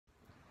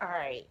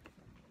Alright.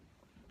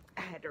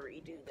 I had to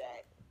redo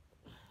that.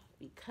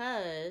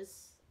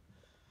 Because,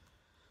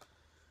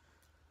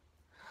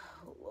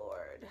 oh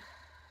Lord.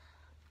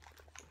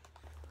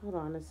 Hold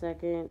on a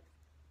second.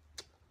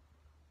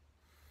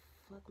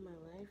 Fuck my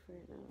life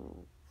right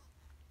now.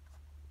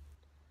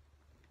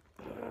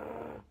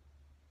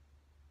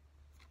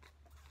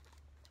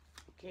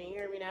 Can you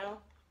hear me now?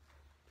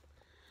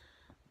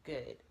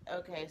 Good.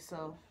 Okay,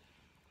 so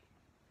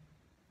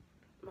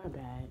my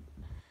bad.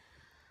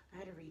 I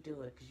had to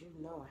redo it because you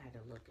know I had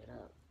to look it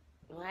up.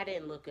 Well, I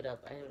didn't look it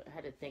up. I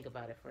had to think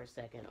about it for a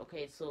second.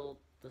 Okay, so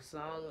the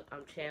song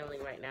I'm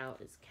channeling right now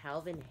is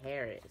Calvin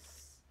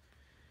Harris.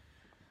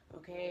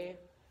 Okay,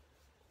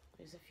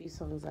 there's a few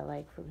songs I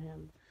like from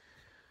him,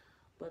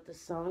 but the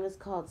song is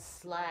called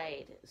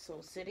Slide. So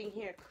sitting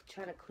here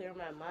trying to clear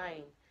my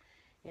mind,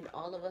 and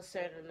all of a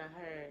sudden I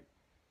heard,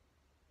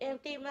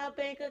 empty my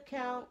bank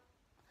account.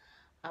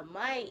 I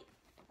might.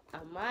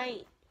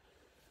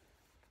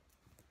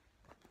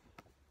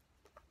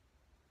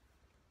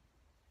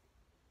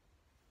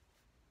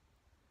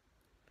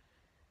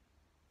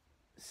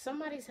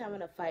 Somebody's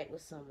having a fight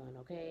with someone,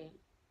 okay?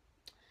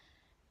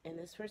 And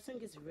this person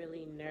gets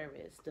really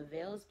nervous. The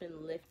veil's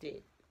been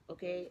lifted,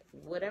 okay?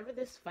 Whatever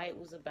this fight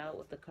was about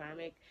with the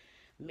karmic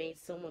made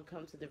someone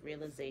come to the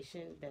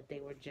realization that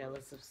they were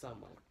jealous of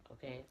someone,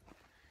 okay?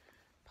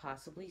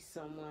 Possibly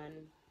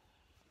someone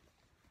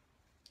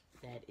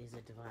that is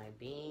a divine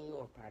being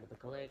or part of the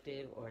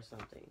collective or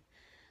something.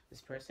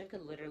 This person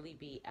could literally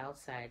be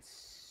outside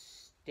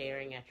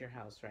staring at your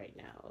house right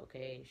now,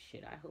 okay?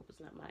 Shit, I hope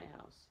it's not my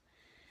house.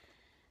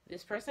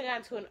 This person got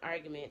into an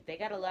argument. They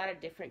got a lot of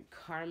different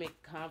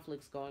karmic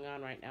conflicts going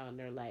on right now in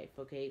their life,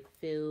 okay?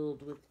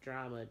 Filled with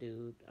drama,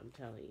 dude. I'm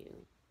telling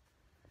you.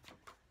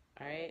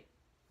 Alright?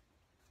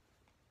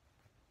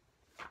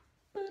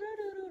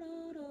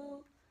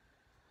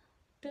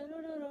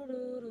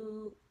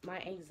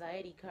 My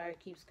anxiety card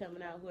keeps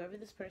coming out. Whoever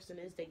this person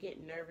is, they get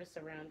nervous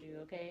around you,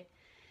 okay?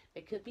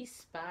 They could be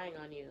spying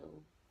on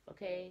you,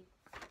 okay?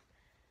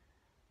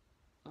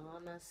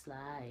 On a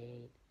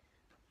slide.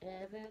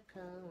 Ever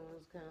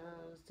comes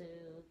to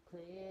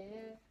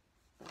clear.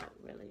 I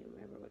don't really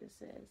remember what it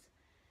says.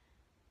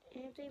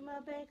 Empty my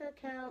bank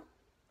account.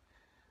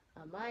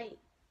 I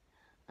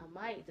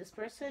might. This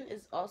person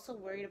is also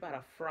worried about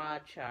a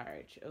fraud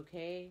charge,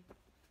 okay?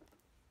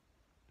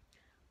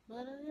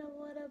 What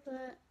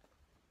about?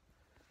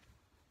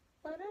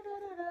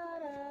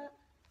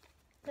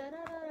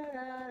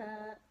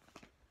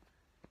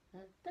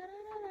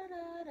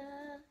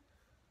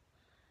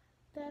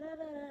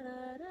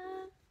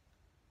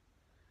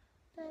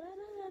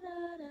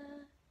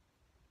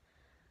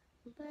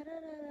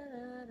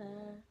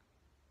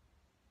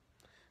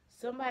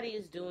 Somebody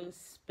is doing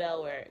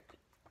spell work,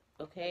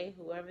 okay?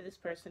 Whoever this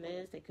person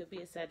is, they could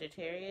be a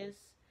Sagittarius.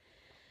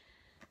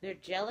 They're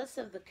jealous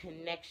of the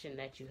connection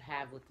that you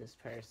have with this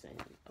person,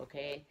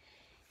 okay?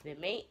 They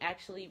may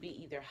actually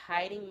be either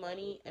hiding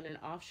money in an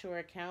offshore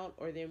account,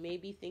 or they may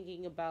be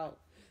thinking about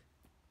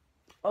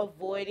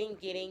avoiding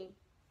getting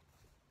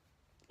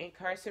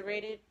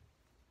incarcerated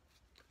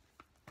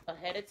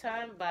ahead of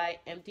time by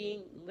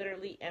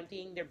literally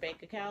emptying their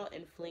bank account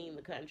and fleeing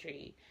the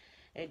country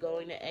and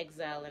going to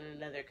exile in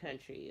another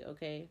country,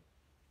 okay?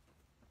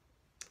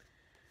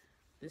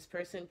 This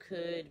person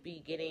could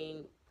be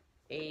getting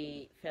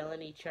a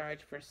felony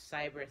charge for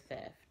cyber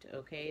theft,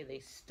 okay? They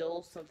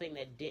stole something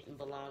that didn't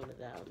belong to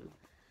them.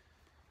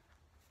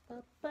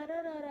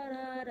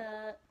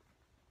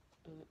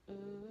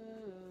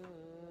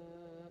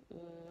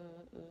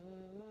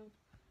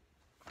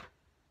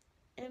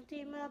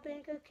 Empty my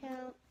bank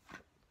account.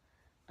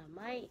 I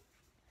might.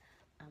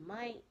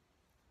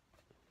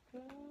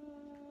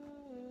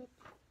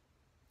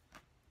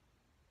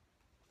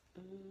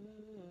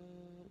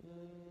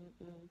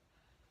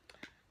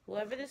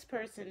 Whoever this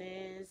person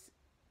is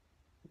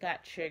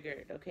got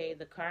triggered, okay?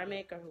 The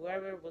karmic or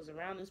whoever was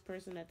around this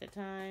person at the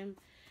time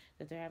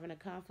that they're having a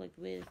conflict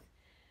with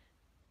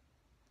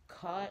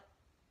caught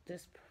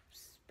this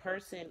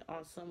person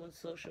on someone's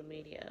social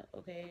media,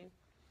 okay?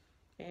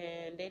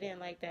 And they didn't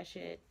like that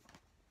shit.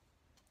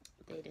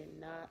 They did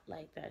not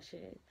like that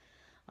shit.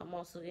 I'm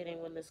also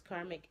getting when this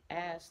karmic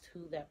asked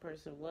who that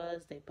person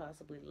was, they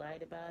possibly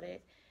lied about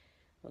it,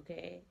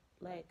 okay?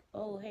 Like,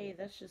 oh, hey,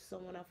 that's just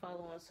someone I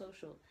follow on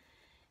social.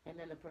 And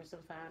then the person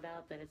found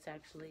out that it's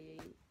actually,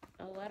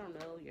 oh, I don't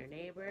know, your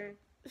neighbor.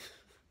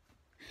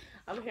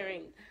 I'm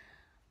hearing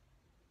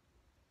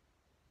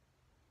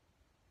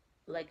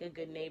like a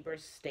good neighbor.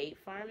 State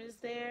Farm is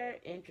there.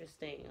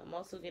 Interesting. I'm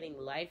also getting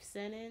life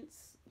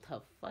sentence.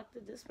 The fuck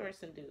did this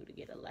person do to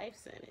get a life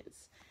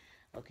sentence?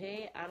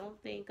 Okay, I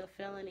don't think a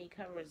felony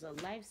covers a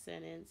life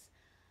sentence.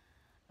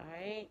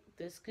 Alright,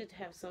 this could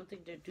have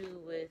something to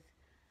do with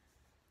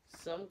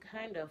some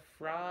kind of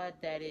fraud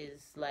that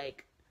is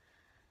like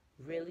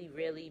really,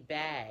 really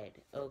bad.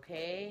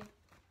 Okay,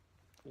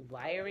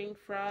 wiring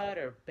fraud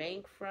or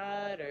bank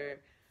fraud or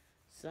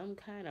some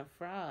kind of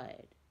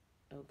fraud.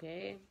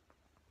 Okay,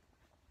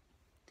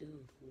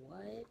 dude,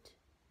 what?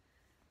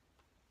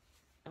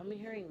 I'm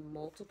hearing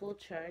multiple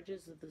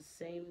charges of the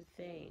same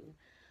thing.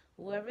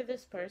 Whoever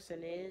this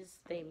person is,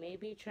 they may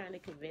be trying to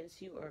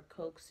convince you or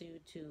coax you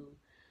to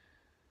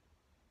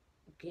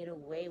get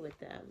away with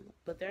them.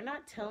 But they're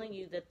not telling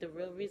you that the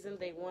real reason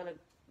they want to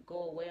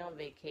go away on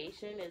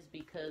vacation is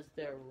because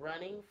they're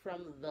running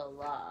from the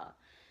law.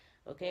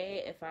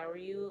 Okay, if I were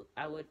you,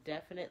 I would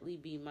definitely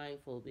be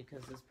mindful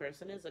because this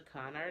person is a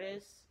con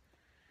artist.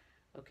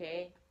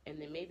 Okay, and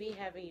they may be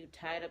having you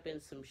tied up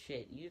in some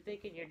shit. You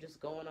thinking you're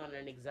just going on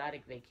an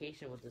exotic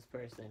vacation with this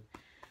person.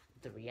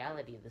 The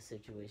reality of the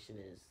situation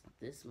is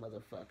this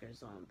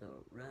motherfucker's on the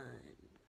run.